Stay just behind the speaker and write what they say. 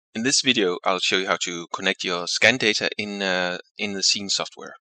In this video, I'll show you how to connect your scan data in the scene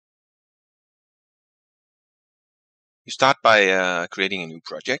software. You start by creating a new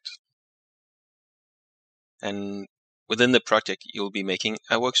project, and within the project, you'll be making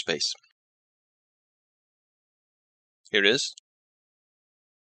a workspace. Here it is.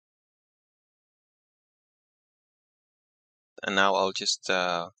 And now I'll just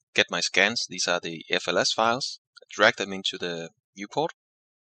get my scans. These are the FLS files. Drag them into the viewport,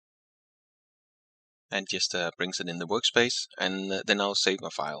 and just brings it in the workspace, and then I'll save my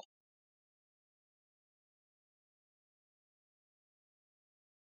file.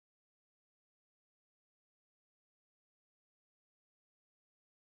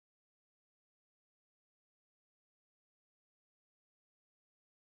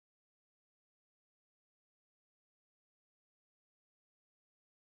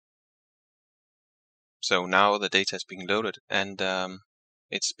 So now the data is being loaded, and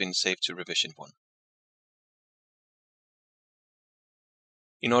it's been saved to revision 1.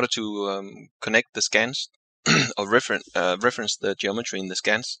 In order to connect the scans or reference the geometry in the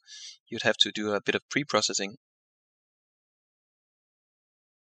scans, you'd have to do a bit of pre-processing.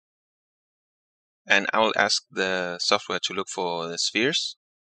 And I will ask the software to look for the spheres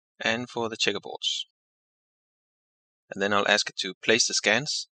and for the checkerboards. And then I'll ask it to place the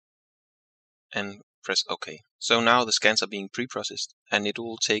scans and press OK. So now the scans are being pre-processed, and it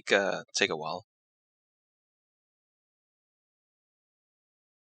will take a while.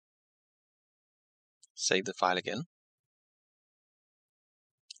 Save the file again.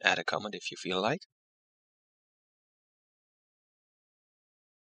 Add a comment if you feel like.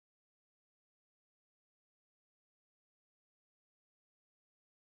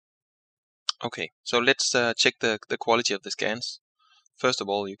 Okay, so let's check the quality of the scans. First of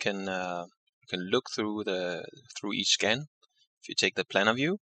all, you can look through each scan. If you take the planner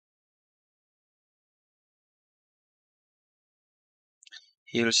view,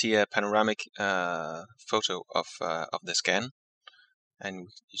 here you'll see a panoramic photo of the scan, and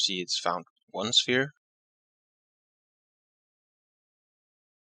you see it's found one sphere.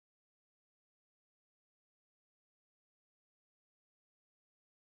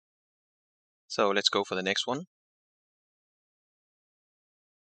 So let's go for the next one.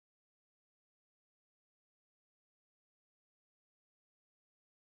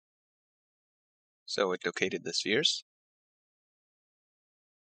 So it located the spheres.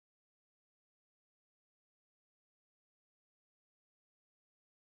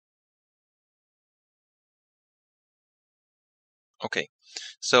 Okay,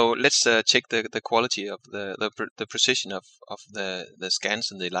 so let's check the quality of the precision of the scans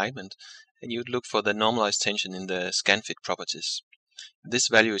and the alignment, and you'd look for the normalized tension in the scan fit properties. If this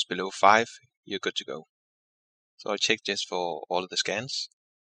value is below 5, you're good to go. So I'll check this for all of the scans.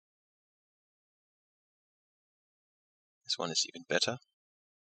 This one is even better.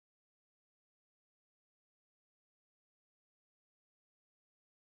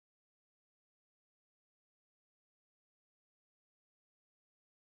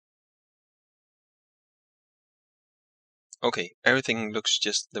 Okay, everything looks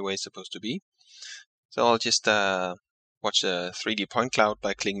just the way it's supposed to be. So I'll just watch a 3D point cloud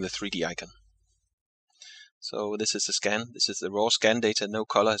by clicking the 3D icon. So this is the scan. This is the raw scan data. No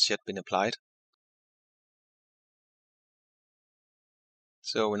color has yet been applied.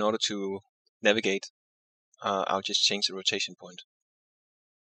 So in order to navigate, I'll just change the rotation point.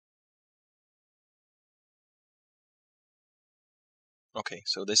 Okay,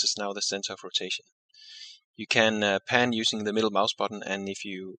 so this is now the center of rotation. You can pan using the middle mouse button, and if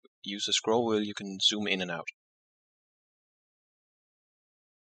you use a scroll wheel, you can zoom in and out.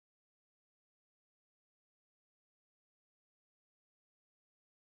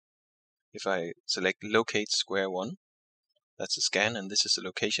 If I select locate square 1, that's the scan, and this is the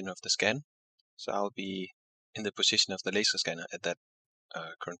location of the scan. So I'll be in the position of the laser scanner at that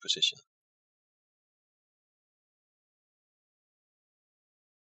current position.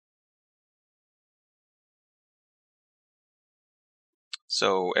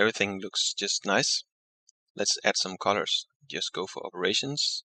 So everything looks just nice. Let's add some colors. Just go for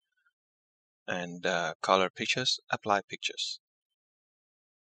operations and color pictures, apply pictures.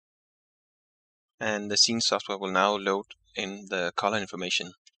 And the scene software will now load in the color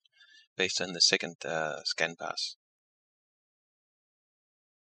information based on the second scan pass.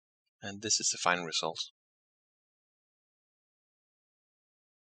 And this is the final result.